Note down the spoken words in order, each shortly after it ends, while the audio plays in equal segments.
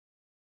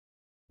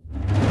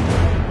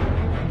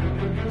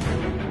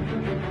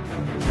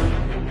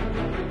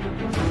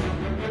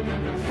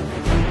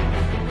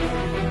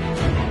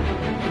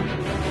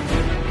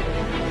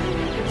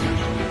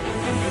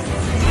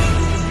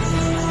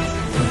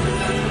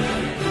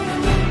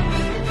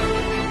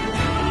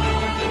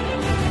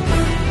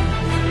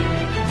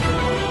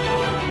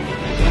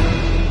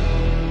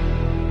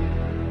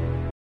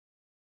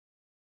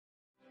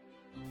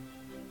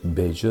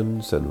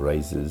Bayesian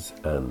sunrises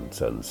and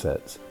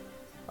sunsets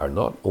are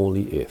not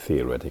only a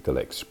theoretical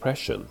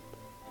expression,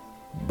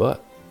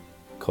 but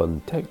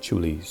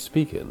contextually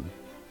speaking,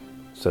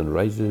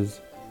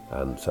 sunrises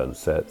and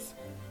sunsets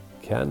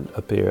can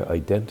appear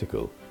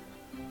identical,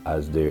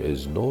 as there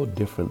is no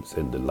difference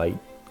in the light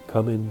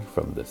coming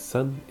from the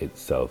sun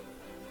itself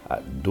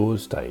at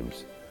those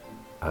times,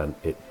 and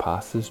it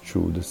passes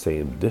through the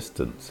same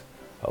distance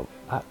of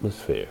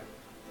atmosphere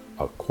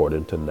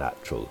according to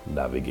Natural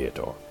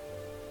Navigator.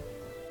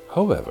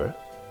 However,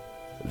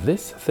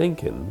 this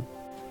thinking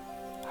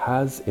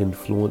has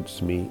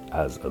influenced me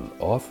as an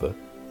author,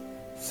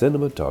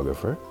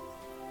 cinematographer,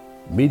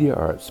 media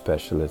arts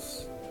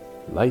specialist,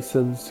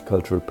 licensed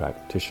cultural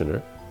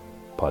practitioner,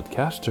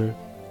 podcaster,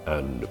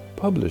 and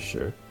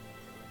publisher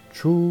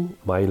through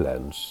my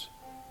lens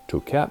to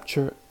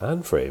capture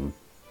and frame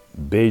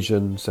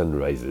Bayesian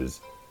sunrises,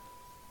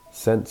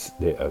 since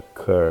they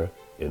occur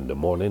in the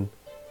morning,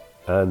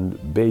 and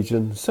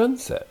Bayesian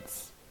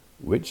sunsets,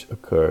 which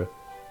occur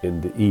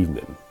in the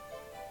evening,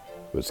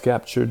 was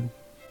captured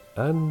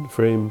and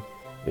framed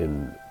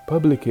in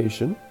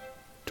publication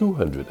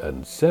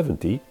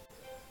 270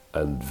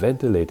 and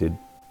ventilated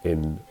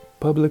in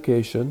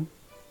publication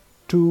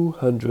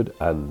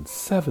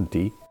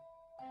 270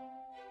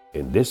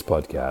 in this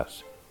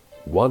podcast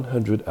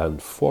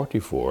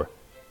 144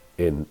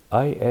 in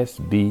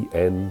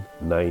ISBN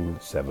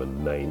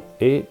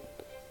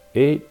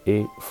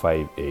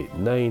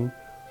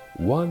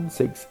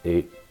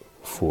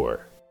 9798885891684.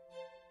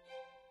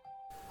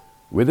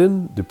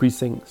 Within the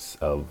precincts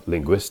of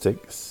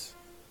linguistics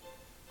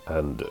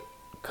and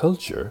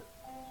culture,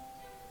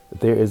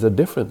 there is a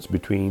difference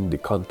between the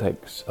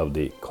context of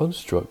the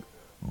construct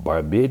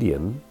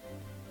Barbadian,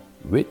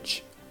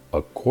 which,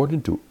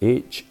 according to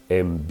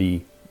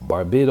HMB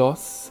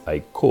Barbados, I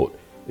quote,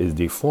 is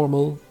the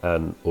formal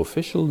and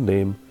official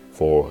name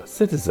for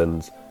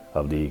citizens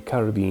of the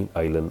Caribbean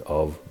island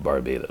of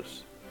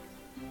Barbados.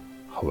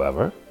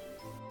 However,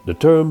 the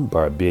term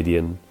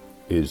Barbadian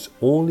is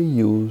only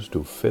used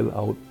to fill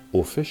out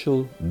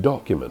official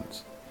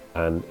documents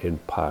and in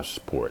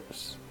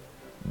passports.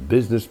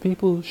 Business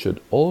people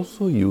should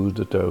also use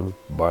the term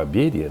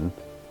Barbadian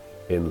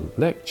in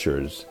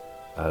lectures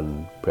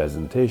and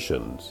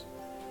presentations.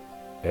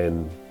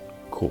 End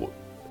quote.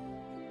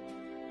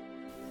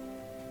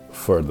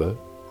 Further,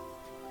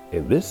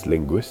 in this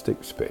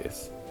linguistic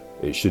space,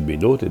 it should be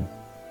noted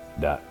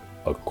that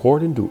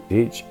according to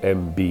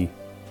HMB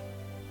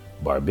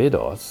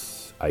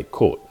Barbados, I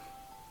quote,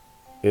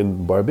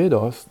 in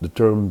Barbados, the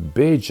term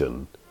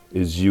Bayesian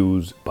is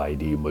used by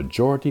the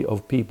majority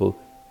of people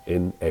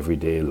in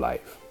everyday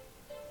life.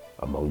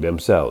 Among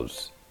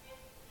themselves,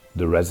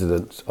 the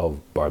residents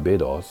of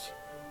Barbados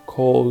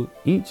call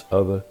each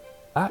other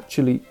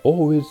actually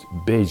always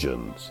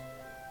Bayesians.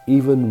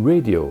 Even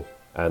radio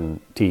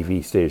and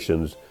TV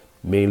stations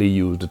mainly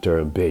use the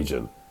term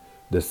Bayesian.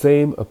 The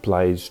same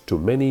applies to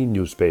many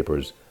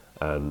newspapers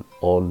and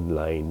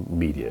online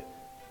media.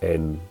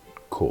 End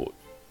quote.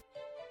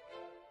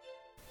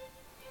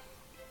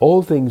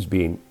 All things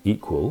being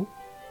equal,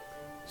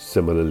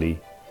 similarly,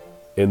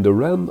 in the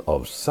realm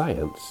of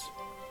science,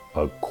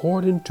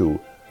 according to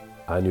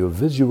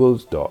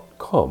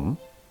annualvisuals.com,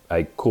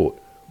 I quote,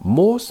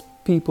 most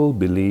people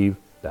believe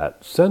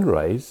that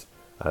sunrise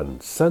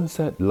and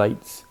sunset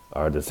lights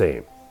are the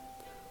same.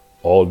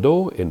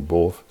 Although in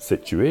both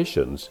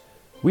situations,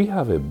 we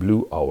have a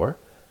blue hour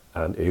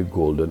and a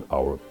golden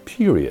hour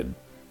period,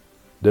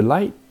 the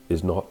light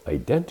is not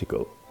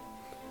identical.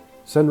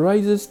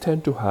 Sunrises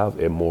tend to have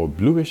a more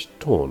bluish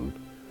tone,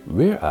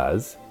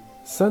 whereas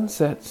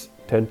sunsets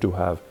tend to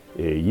have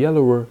a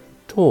yellower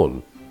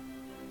tone.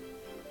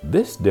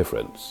 This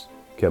difference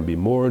can be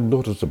more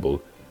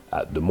noticeable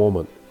at the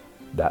moment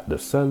that the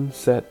sun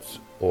sets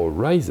or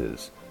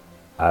rises,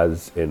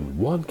 as in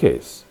one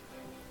case,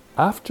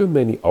 after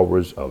many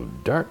hours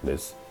of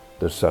darkness,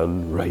 the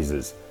sun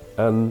rises,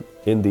 and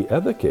in the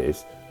other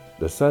case,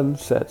 the sun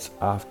sets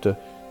after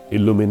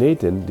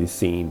illuminating the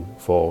scene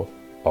for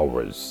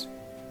hours.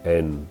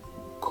 End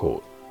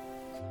quote.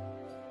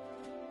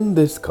 In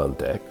this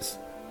context,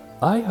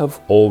 I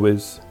have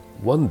always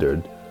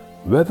wondered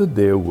whether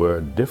there were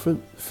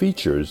different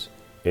features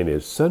in a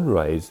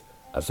sunrise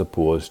as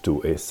opposed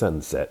to a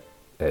sunset,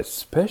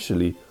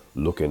 especially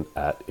looking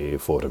at a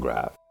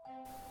photograph.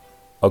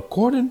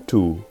 According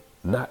to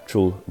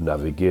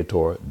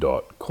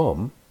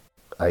naturalnavigator.com,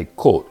 I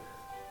quote,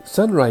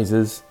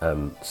 sunrises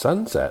and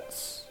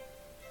sunsets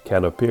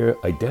can appear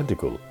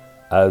identical,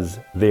 as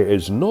there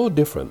is no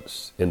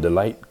difference in the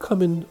light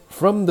coming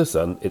from the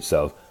sun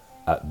itself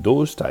at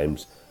those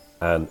times,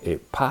 and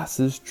it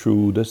passes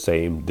through the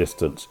same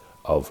distance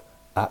of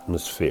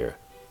atmosphere.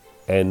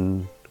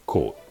 End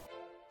quote.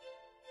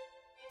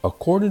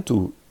 According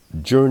to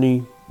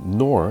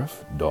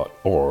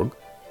journeynorth.org,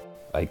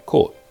 I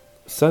quote,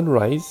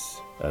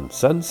 sunrise and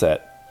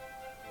sunset,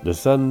 the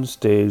sun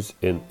stays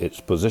in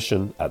its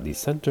position at the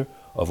center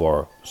of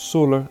our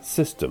solar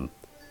system.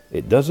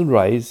 It doesn't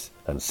rise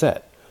and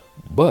set,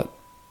 but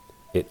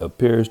it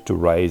appears to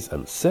rise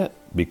and set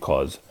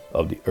because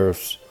of the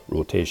Earth's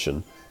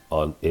rotation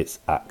on its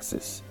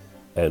axis.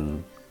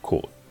 End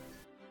quote.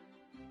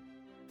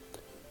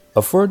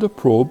 A further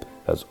probe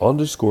has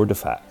underscored the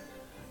fact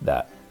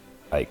that,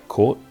 I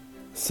quote,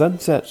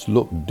 sunsets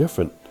look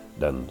different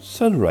than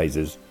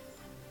sunrises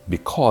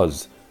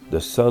because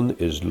the sun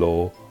is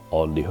low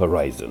on the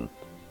horizon.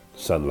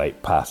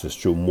 Sunlight passes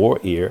through more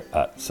air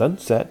at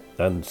sunset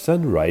and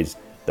sunrise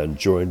than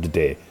during the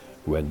day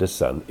when the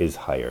sun is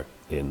higher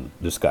in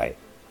the sky.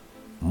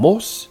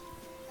 Most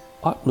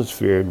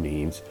atmosphere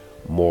needs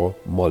more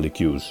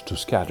molecules to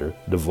scatter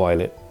the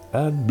violet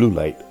and blue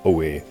light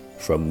away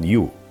from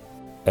you.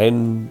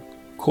 End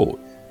quote.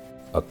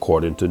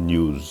 According to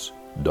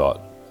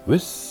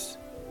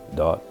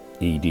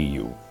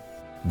news.wis.edu.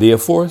 The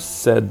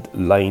aforesaid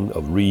line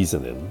of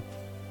reasoning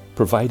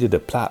provided a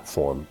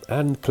platform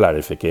and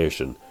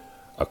clarification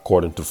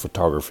according to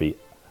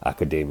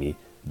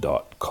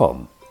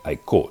photographyacademy.com. I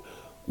quote,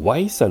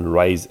 "Why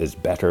sunrise is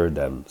better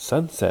than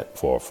sunset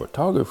for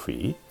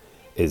photography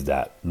is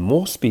that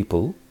most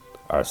people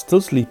are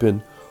still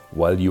sleeping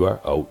while you are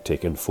out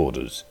taking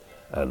photos,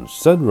 and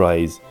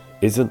sunrise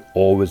isn't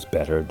always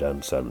better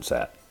than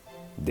sunset.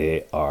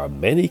 There are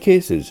many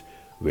cases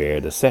where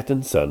the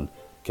setting sun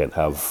can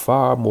have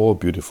far more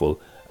beautiful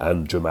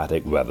and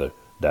dramatic weather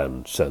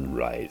than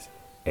sunrise."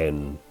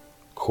 End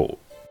quote.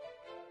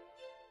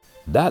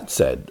 That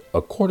said,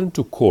 according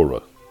to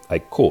Quora, I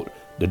quote,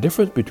 "The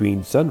difference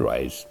between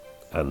sunrise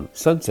and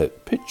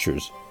sunset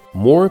pictures,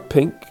 more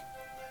pink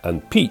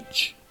and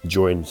peach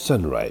during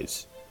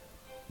sunrise,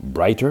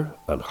 brighter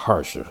and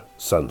harsher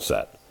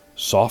sunset,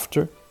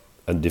 softer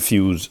and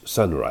diffuse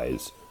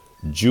sunrise.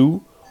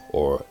 Dew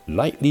or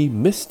lightly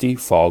misty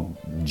fog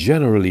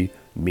generally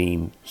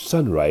mean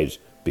sunrise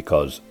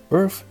because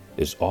Earth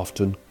is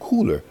often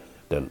cooler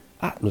than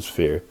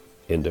atmosphere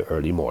in the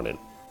early morning."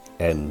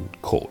 End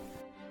quote.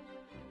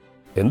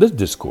 In this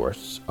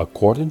discourse,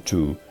 according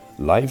to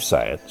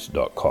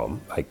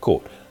livescience.com, I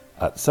quote,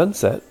 "At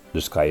sunset,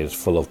 the sky is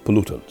full of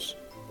pollutants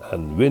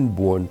and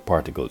wind-borne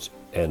particles."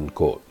 End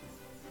quote.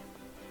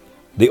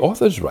 The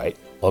authors write,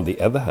 on the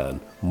other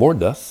hand, more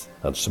dust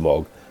and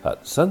smog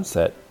at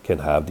sunset can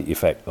have the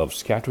effect of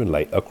scattering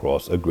light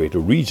across a greater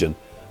region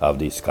of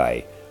the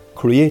sky,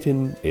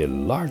 creating a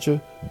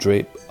larger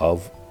drape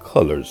of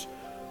colors,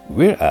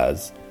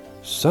 whereas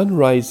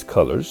sunrise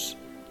colors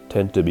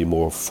tend to be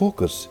more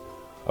focused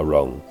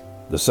around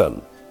the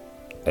sun.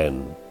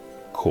 End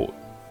quote.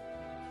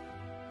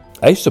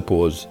 I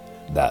suppose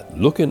that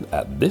looking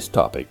at this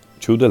topic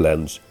through the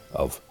lens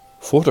of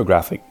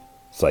photographic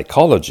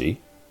psychology,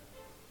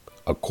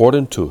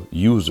 according to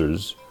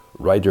users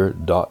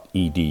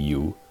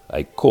writer.edu,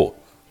 I quote,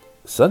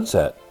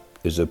 "Sunset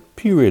is a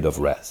period of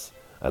rest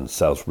and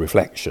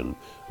self-reflection,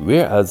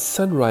 whereas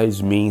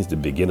sunrise means the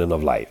beginning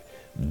of life.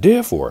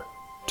 Therefore,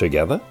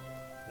 together,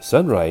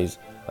 sunrise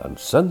and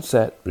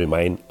sunset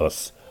remind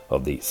us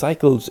of the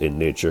cycles in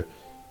nature,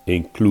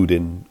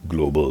 including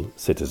global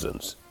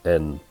citizens."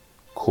 End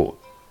quote.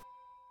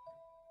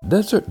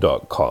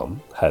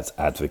 Desert.com has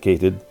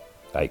advocated,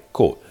 I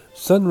quote,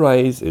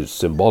 "Sunrise is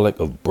symbolic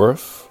of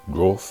birth,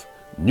 growth,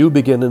 new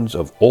beginnings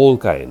of all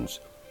kinds,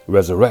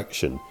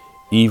 resurrection,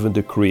 even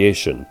the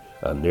creation,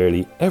 and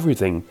nearly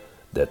everything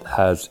that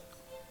has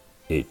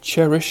a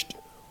cherished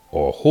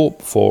or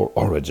hoped for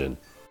origin.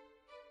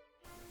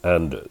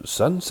 And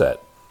sunset,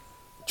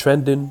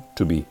 trending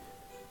to be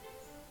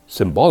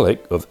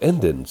symbolic of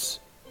endings,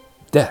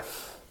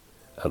 death,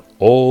 and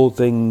all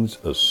things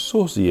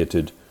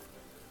associated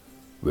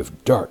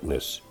with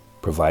darkness,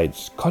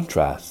 provides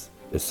contrast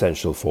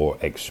essential for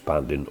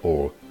expanding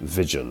our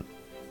vision."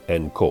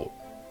 End quote.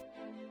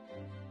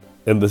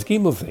 In the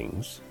scheme of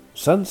things,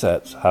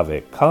 sunsets have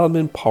a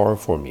calming power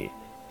for me.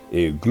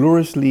 A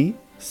gloriously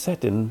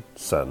setting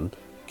sun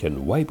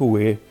can wipe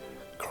away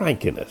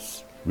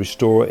crankiness,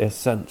 restore a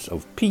sense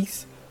of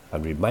peace,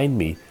 and remind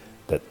me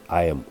that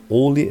I am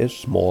only a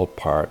small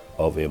part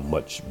of a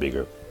much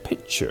bigger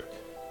picture.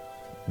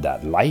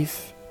 That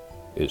life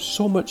is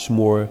so much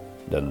more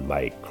than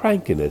my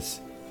crankiness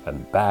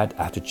and bad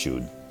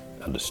attitude,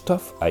 and the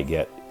stuff I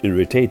get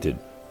irritated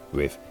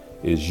with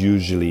is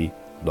usually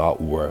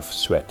not worth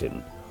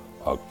sweating,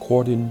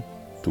 according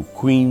to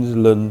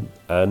Queensland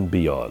and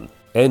beyond.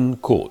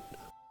 End quote.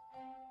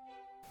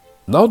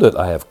 Now that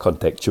I have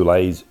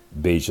contextualized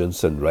Bayesian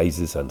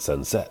sunrises and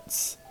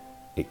sunsets,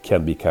 it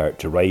can be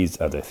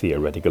characterized as a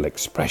theoretical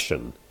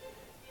expression.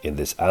 In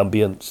this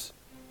ambience,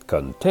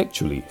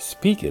 contextually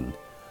speaking,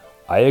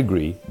 I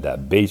agree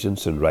that Bayesian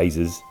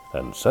sunrises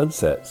and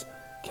sunsets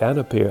can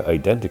appear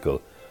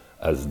identical,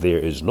 as there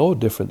is no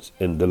difference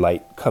in the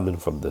light coming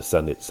from the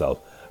sun itself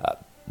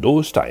at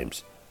those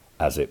times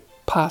as it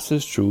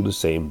passes through the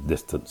same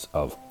distance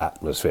of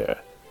atmosphere.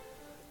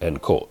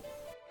 End quote.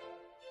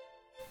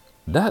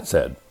 That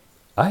said,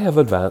 I have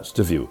advanced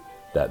the view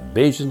that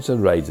Bayesian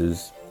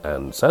sunrises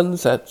and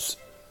sunsets,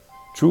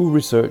 through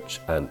research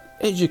and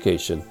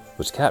education,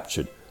 was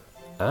captured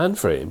and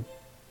framed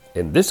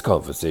in this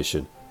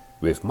conversation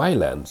with my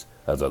lens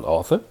as an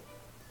author,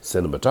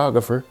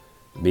 cinematographer,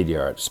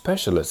 media art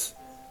specialist,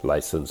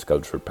 licensed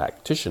cultural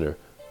practitioner,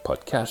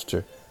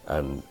 podcaster,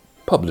 and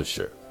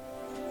publisher.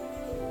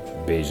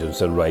 Bajan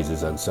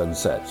sunrises and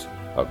sunsets,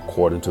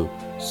 according to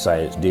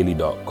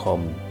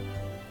ScienceDaily.com,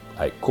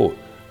 I quote,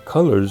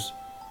 colors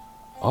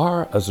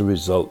are as a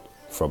result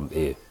from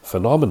a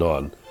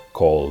phenomenon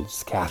called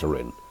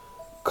scattering,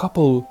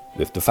 coupled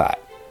with the fact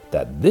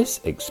that this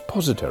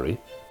expository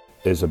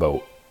is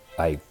about,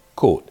 I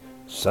quote,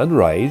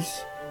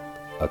 sunrise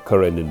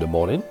occurring in the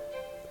morning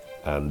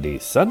and the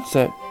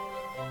sunset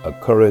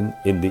occurring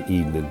in the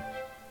evening,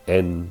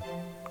 end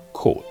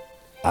quote.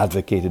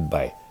 Advocated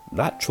by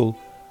Natural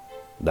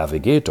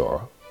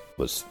Navigator,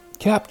 was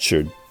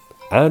captured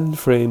and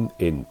framed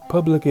in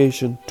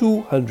publication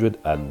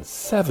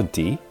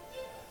 270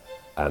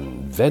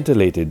 and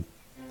ventilated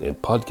in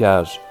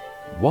podcast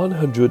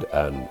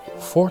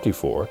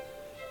 144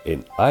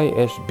 in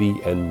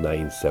ISBN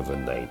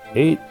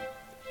 9798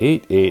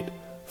 88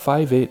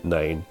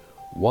 589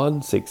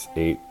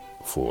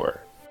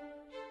 1684.